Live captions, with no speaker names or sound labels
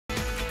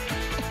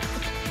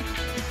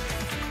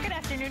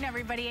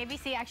everybody.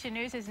 ABC Action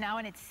News is now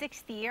in its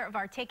 6th year of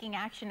our Taking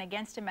Action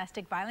Against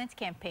Domestic Violence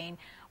campaign,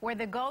 where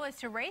the goal is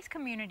to raise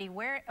community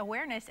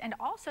awareness and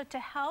also to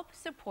help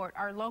support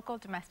our local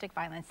domestic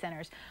violence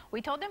centers.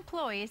 We told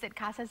employees that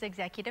CASA's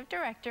executive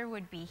director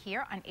would be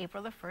here on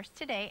April the 1st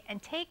today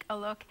and take a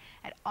look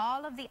at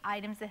all of the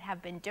items that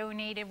have been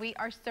donated. We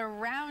are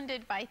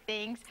surrounded by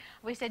things.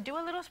 We said do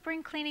a little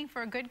spring cleaning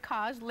for a good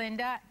cause,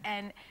 Linda,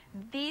 and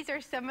these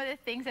are some of the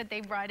things that they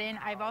brought in.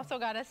 I've also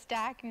got a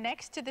stack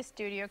next to the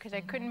studio because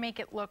I couldn't make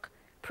it look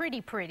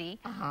pretty.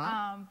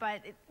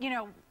 But, you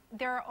know,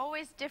 there are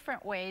always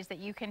different ways that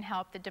you can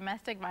help the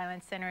domestic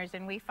violence centers,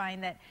 and we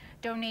find that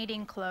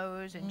donating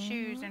clothes and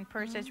shoes and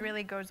purses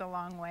really goes a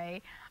long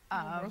way.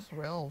 We're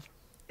thrilled.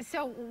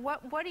 So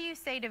what do you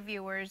say to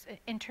viewers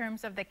in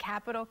terms of the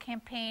capital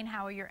campaign?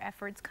 How are your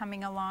efforts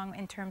coming along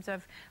in terms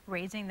of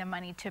raising the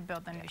money to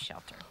build a new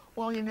shelter?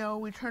 Well, you know,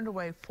 we turned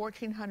away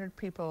 1,400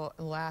 people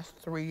in the last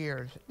 3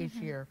 years, each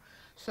year.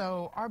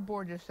 So our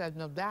board just said,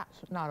 no, that's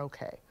not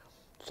okay.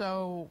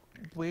 So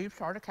we've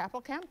started a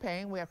capital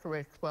campaign. We have to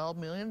raise $12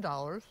 million.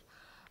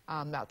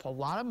 That's a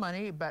lot of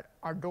money, but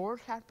our doors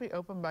have to be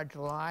open by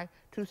July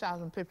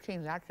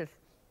 2015. That's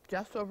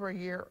just over a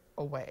year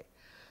away.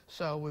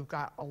 So we've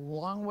got a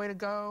long way to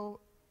go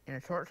in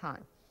a short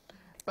time.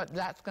 But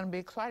that's going to be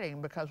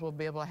exciting because we'll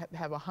be able to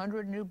have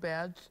 100 new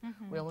beds.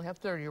 We only have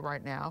 30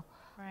 right now.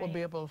 We'll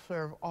be able to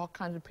serve all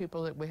kinds of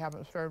people that we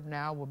haven't served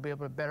now. We'll be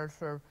able to better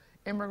serve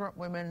immigrant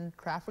women,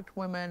 trafficked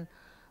women,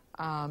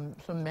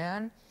 some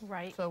men.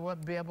 So we'll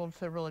be able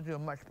to really do a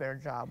much better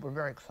job. We're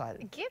very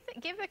excited.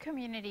 Give the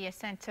community a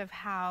sense of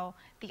how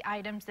the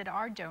items that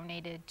are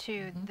donated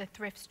to the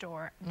thrift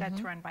store that's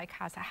run by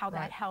CASA, how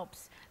that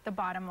helps the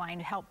bottom line,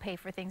 help pay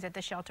for things at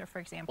the shelter, for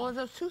example. Well,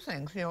 there's two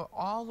things. You know,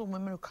 all the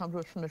women who come to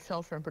us from the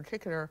shelter in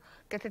particular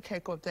get to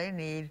take what they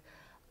need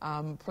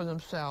for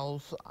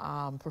themselves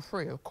for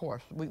free, of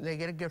course. They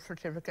get a gift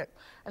certificate,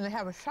 and they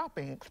have a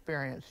shopping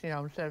experience, you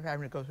know, instead of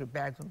having to go through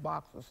bags and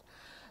boxes.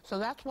 So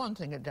that's one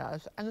thing it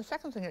does. And the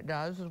second thing it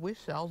does is we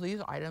sell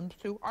these items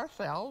to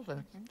ourselves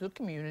and to the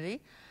community.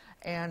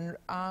 And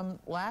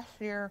last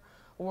year,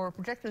 we're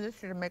projected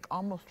this year to make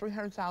almost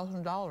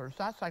 $300,000.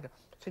 That's like a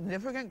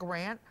significant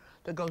grant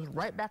that goes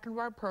right back into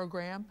our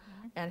program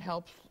and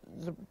helps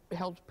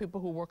people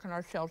who work in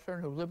our shelter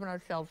and who live in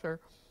our shelter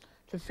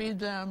to feed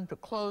them, to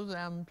clothe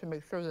them, to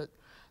make sure that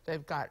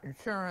they've got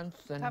insurance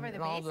and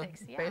all the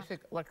basic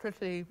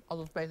electricity, all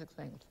those basic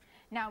things.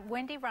 Now,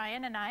 Wendy,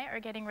 Ryan, and I are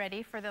getting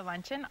ready for the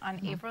luncheon on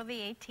April the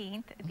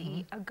 18th,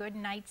 A Good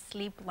Night's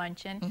Sleep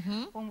Luncheon.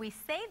 When we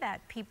say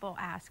that, people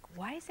ask,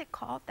 why is it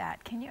called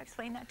that? Can you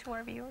explain that to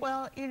our viewers?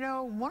 Well, you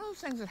know, one of the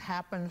things that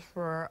happens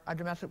for a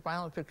domestic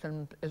violence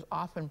victim is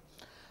often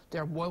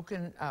they're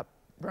woken up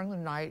during the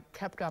night,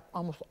 kept up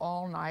almost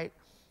all night,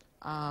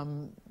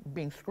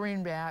 being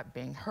screamed at,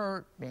 being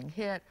hurt, being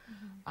hit,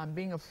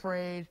 being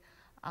afraid.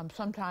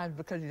 Sometimes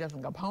because he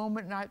doesn't come home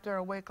at night, they're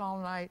awake all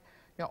night.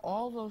 You know,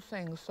 all those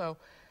things. So,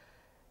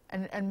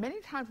 and many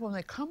times when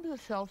they come to the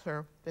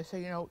shelter, they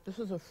say, you know, this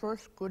is the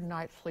first good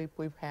night's sleep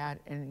we've had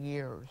in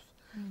years.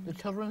 The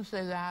children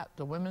say that,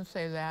 the women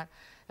say that,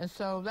 and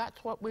so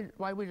that's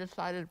why we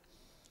decided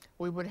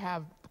we would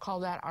call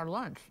that our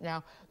lunch.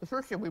 Now, the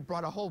first year we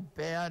brought a whole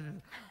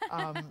bed,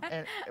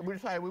 and we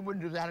decided we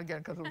wouldn't do that again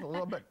because it was a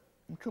little bit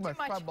too much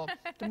trouble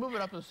to move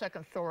it up to the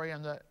second story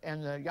in the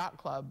yacht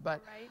club.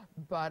 But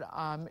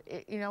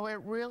you know, it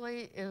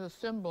really is a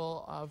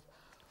symbol of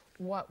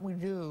what we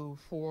do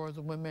for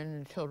the women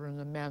and children and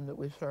the men that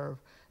we serve,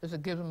 is to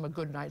give them a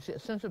good night, a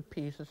sense of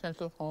peace, a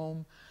sense of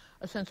home,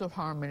 a sense of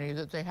harmony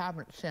that they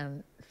haven't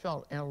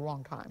felt in a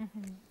long time.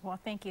 Well,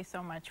 thank you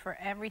so much for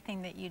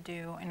everything that you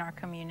do in our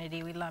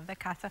community. We love the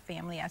CASA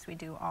family as we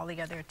do all the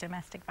other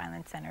domestic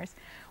violence centers.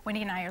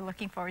 Wendy and I are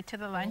looking forward to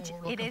the lunch.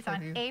 It is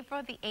on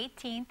April the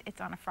 18th. It's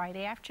on a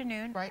Friday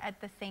afternoon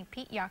at the St.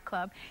 Pete Yacht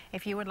Club.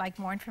 If you would like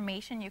more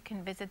information, you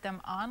can visit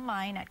them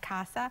online at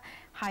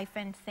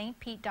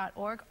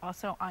casa-stpete.org,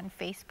 also on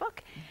Facebook.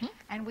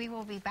 And we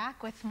will be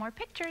back with more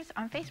pictures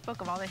on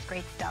Facebook of all this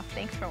great stuff.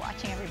 Thanks for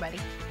watching, everybody.